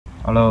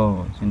Alo,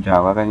 xin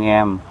chào các anh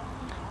em.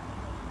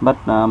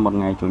 Mất một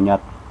ngày chủ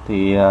nhật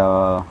thì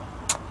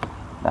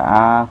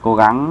đã cố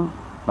gắng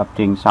lập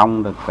trình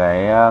xong được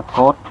cái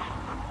code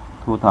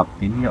thu thập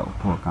tín hiệu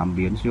của cảm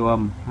biến siêu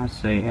âm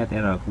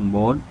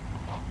HCSR04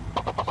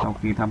 sau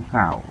khi tham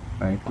khảo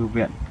cái thư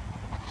viện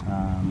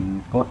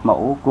code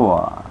mẫu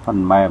của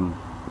phần mềm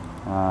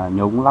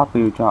nhúng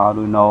LabVIEW cho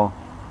Arduino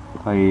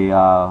thì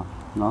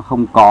nó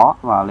không có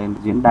vào lên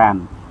diễn đàn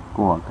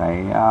của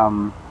cái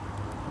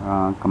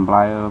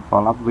Compiler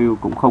for LabVIEW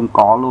cũng không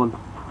có luôn,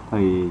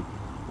 thì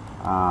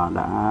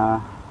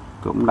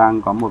cũng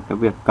đang có một cái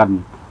việc cần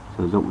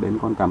sử dụng đến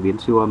con cảm biến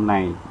siêu âm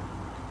này,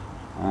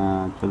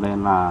 cho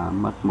nên là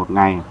mất một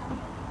ngày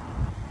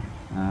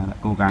đã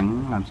cố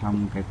gắng làm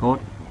xong cái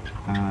code.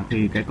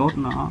 Thì cái code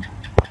nó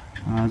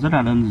rất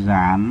là đơn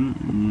giản,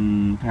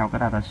 theo cái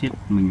datasheet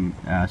mình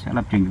sẽ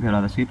lập trình theo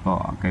datasheet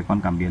của cái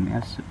con cảm biến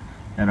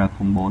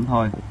SR04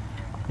 thôi.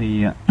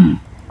 Thì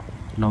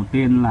đầu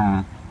tiên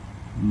là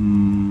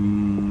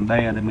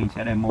đây mình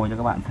sẽ demo cho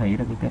các bạn thấy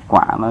được cái kết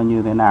quả nó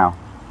như thế nào.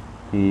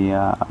 Thì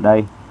ở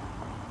đây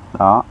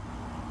đó,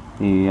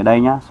 thì ở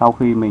đây nhá, sau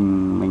khi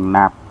mình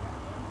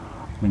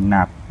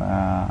nạp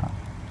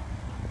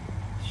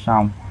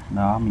xong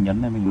đó, mình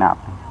nhấn đây, mình nạp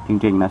chương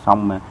trình là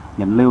xong, mà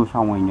nhấn lưu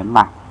xong rồi nhấn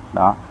nạp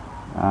đó,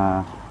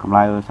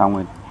 compiler xong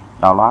rồi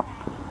download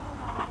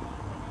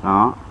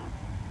đó,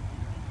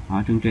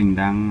 chương trình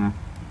đang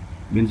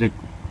biên dịch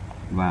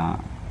và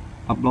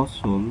upload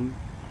xuống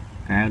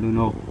cái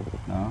Arduino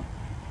đó.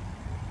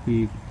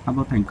 Khi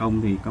upload thành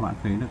công thì các bạn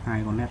thấy được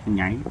hai con led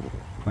nháy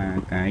và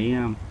cái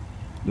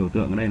biểu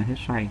tượng ở đây là hết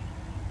xoay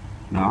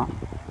đó.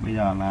 Bây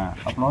giờ là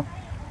upload,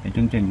 cái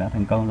chương trình đã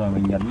thành công rồi,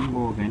 mình nhấn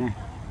vô cái này,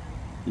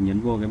 mình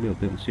nhấn vô cái biểu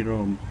tượng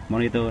zero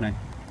monitor này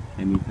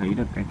để mình thấy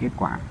được cái kết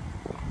quả.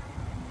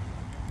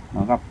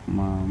 Nó gặp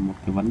một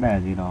cái vấn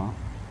đề gì đó,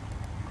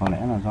 có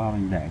lẽ là do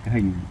mình để cái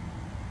hình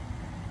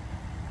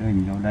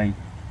vào đây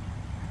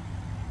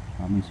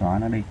và mình xóa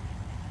nó đi,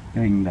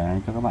 cái hình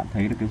để cho các bạn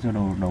thấy được cái sơ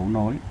đồ đấu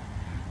nối,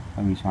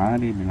 và mình xóa nó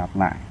đi, mình lặp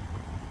lại.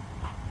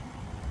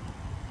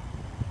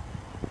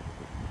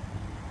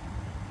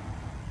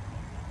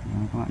 Đó,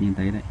 các bạn nhìn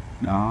thấy đấy,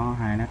 đó,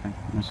 hai nét này,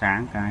 nó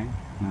sáng cái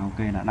là ok,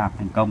 đã đạt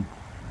thành công.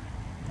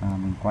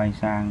 Mình quay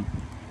sang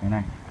cái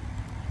này,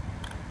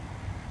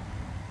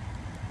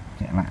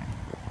 chạy lại.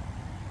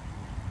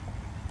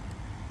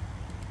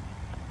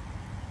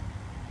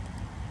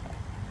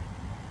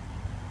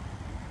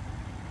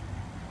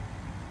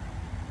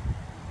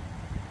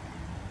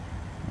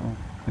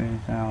 Ok,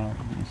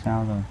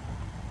 sao rồi?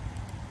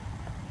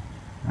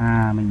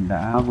 Mình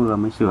đã vừa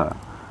mới sửa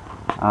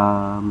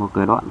một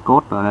cái đoạn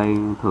code ở đây,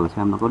 thử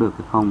xem nó có được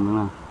hay không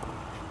nữa.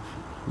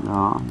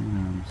 Đó,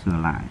 sửa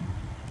lại.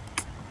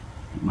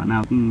 Bạn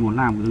nào muốn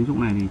làm cái ứng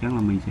dụng này thì chắc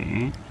là mình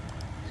sẽ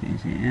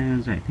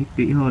giải thích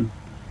kỹ hơn.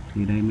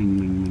 Thì đây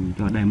mình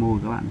cho demo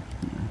các bạn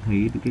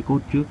thấy cái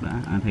code trước đã,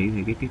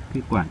 thấy cái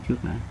kết quả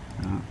trước đã.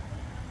 Đó.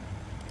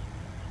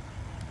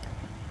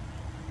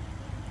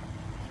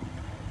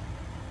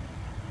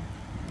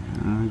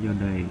 Giờ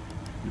đây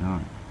rồi,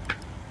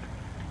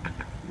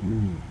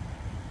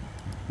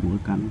 mũi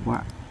cắn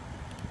quá.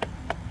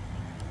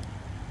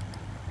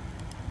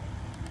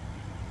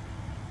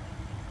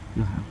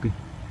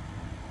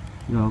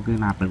 Rồi ok,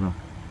 nạp được rồi.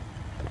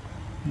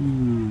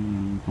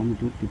 Có một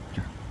chút trục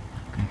trặc.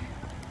 Okay.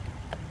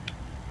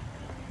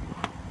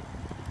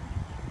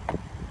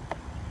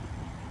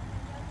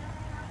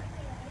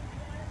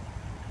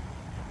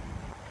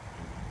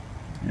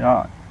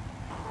 Rồi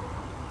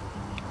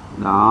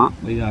đó,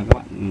 bây giờ các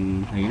bạn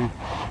thấy này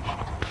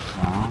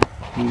đó,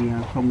 khi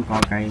không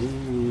có cái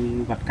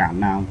vật cản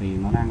nào thì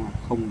nó đang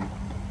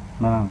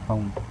là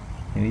không,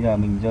 thì bây giờ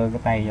mình giơ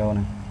cái tay vô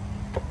này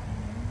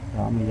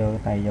đó, mình giơ cái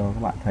tay vô,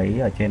 các bạn thấy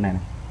ở trên này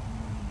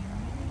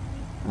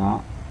đó,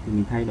 thì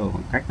mình thay đổi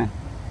khoảng cách này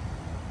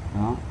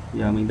đó.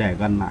 Giờ mình để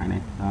gần lại này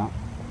đó,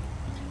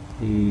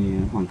 thì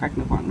khoảng cách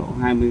nó khoảng độ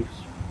 20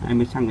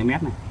 cm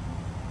này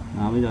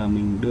đó. Bây giờ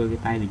mình đưa cái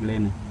tay dịch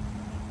lên này,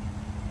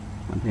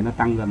 bạn thấy nó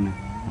tăng dần này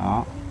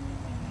đó,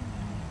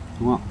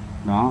 đúng không?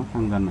 Đó,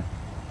 tăng dần này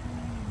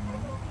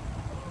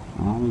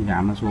đó, mình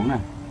giảm nó xuống này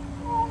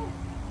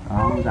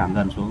đó, nó giảm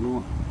dần xuống, đúng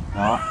không?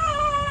 Đó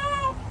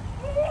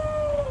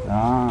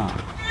đó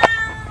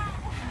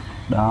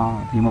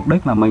đó, thì mục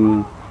đích là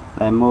mình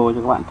demo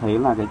cho các bạn thấy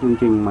là cái chương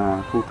trình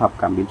mà thu thập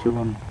cảm biến siêu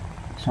âm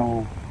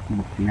sau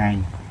một ngày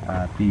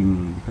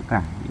tìm tất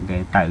cả những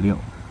cái tài liệu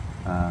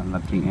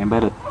lập trình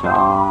embedded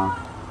cho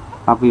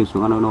LabVIEW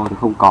xuống Arduino thì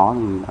không có,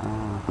 thì đã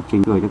lập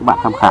trình gửi cho các bạn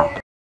tham khảo.